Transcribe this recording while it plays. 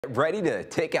Ready to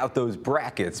take out those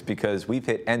brackets because we've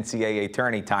hit NCAA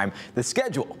tourney time. The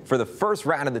schedule for the first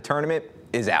round of the tournament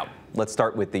is out. Let's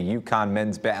start with the UConn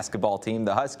men's basketball team.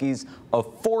 The Huskies, a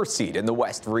 4 seed in the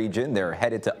West region. They're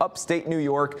headed to upstate New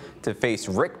York to face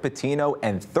Rick Pitino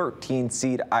and 13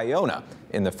 seed Iona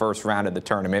in the first round of the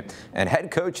tournament. And head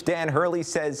coach Dan Hurley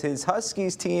says his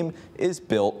Huskies team is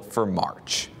built for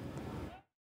March.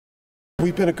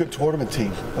 We've been a good tournament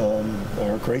team,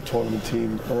 or a great tournament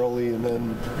team early, and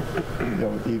then,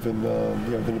 even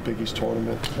in the Big East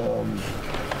tournament,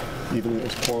 even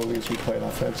as poorly as we played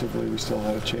offensively, we still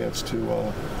had a chance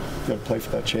to play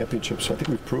for that championship. So I think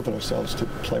we've proven ourselves to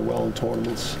play well in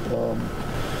tournaments,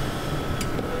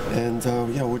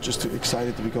 we're just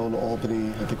excited to be going to Albany.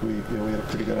 I think we had a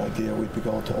pretty good idea we'd be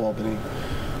going to Albany,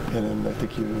 and then I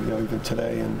think even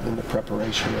today in the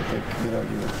preparation, I think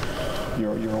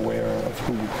you're aware of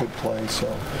who you could play, so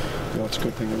it's a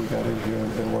good thing that we got in here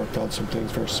and worked on some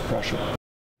things versus pressure.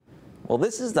 Well,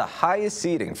 this is the highest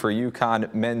seeding for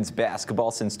UConn men's basketball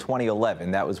since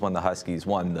 2011. That was when the Huskies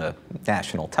won the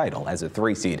national title as a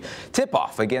 3 seed.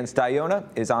 Tip-off against Iona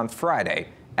is on Friday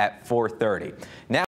at 4:30. Now.